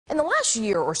In the last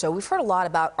year or so, we've heard a lot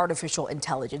about artificial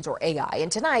intelligence, or AI,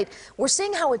 and tonight we're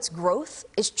seeing how its growth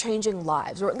is changing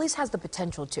lives, or at least has the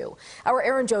potential to. Our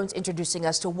Aaron Jones introducing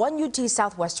us to one UT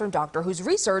Southwestern doctor whose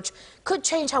research could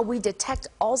change how we detect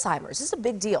Alzheimer's. This is a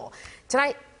big deal.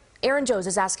 Tonight, Aaron Jones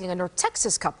is asking a North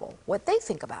Texas couple what they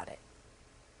think about it.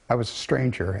 I was a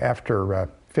stranger after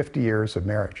 50 years of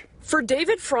marriage. For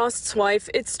David Frost's wife,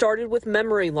 it started with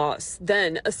memory loss.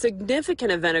 Then a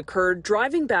significant event occurred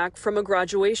driving back from a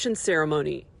graduation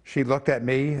ceremony. She looked at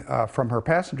me from her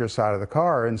passenger side of the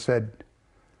car and said,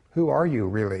 "Who are you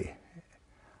really?"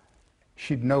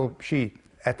 She,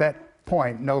 at that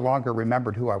point, no longer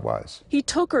remembered who I was. He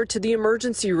took her to the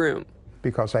emergency room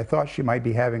because I thought she might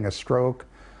be having a stroke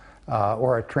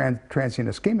or a transient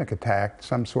ischemic attack,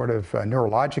 some sort of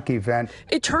neurologic event.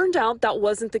 It turned out that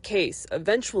wasn't the case.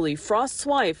 Eventually, Frost's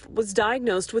wife was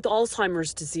diagnosed with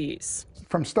Alzheimer's disease.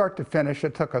 From start to finish,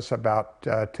 it took us about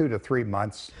 2 to 3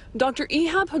 months. Dr.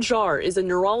 Ehab Hajar is a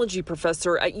neurology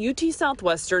professor at UT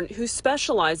Southwestern who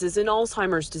specializes in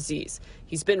Alzheimer's disease.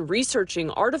 He's been researching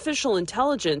artificial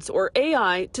intelligence, or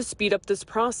AI, to speed up this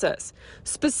process,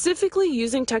 specifically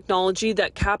using technology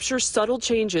that captures subtle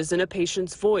changes in a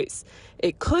patient's voice.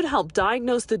 It could help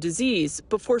diagnose the disease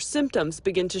before symptoms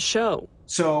begin to show.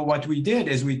 So what we did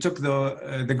is we took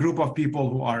the group of people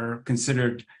who are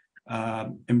considered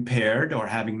impaired or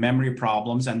having memory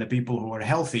problems and the people who are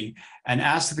healthy, and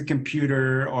asked the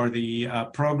computer or the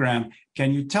program,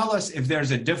 can you tell us if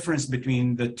there's a difference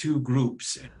between the two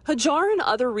groups? Hajar and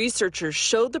other researchers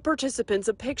showed the participants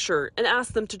a picture and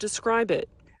asked them to describe it.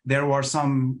 There were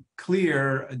some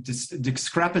clear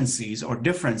discrepancies or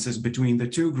differences between the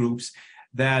two groups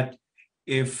that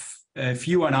if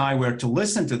you and I were to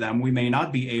listen to them, we may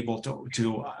not be able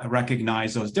to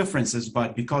recognize those differences,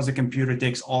 but because the computer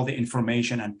takes all the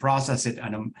information and process it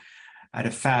at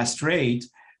a fast rate,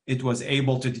 it was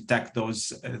able to detect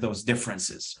those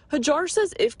differences. Hajar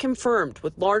says if confirmed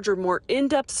with larger, more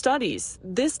in-depth studies,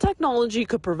 this technology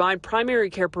could provide primary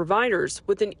care providers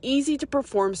with an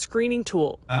easy-to-perform screening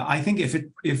tool. I think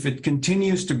if it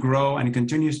continues to grow and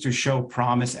continues to show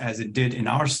promise as it did in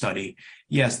our study,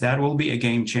 yes, that will be a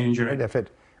game changer. If it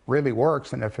really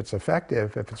works and if it's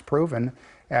effective, if it's proven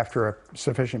after a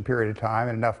sufficient period of time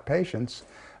and enough patients,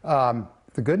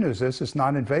 the good news is it's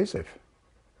non-invasive.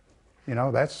 You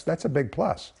know, that's a big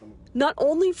plus. Not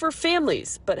only for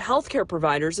families, but healthcare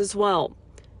providers as well.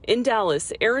 In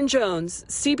Dallas, Aaron Jones,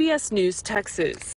 CBS News, Texas.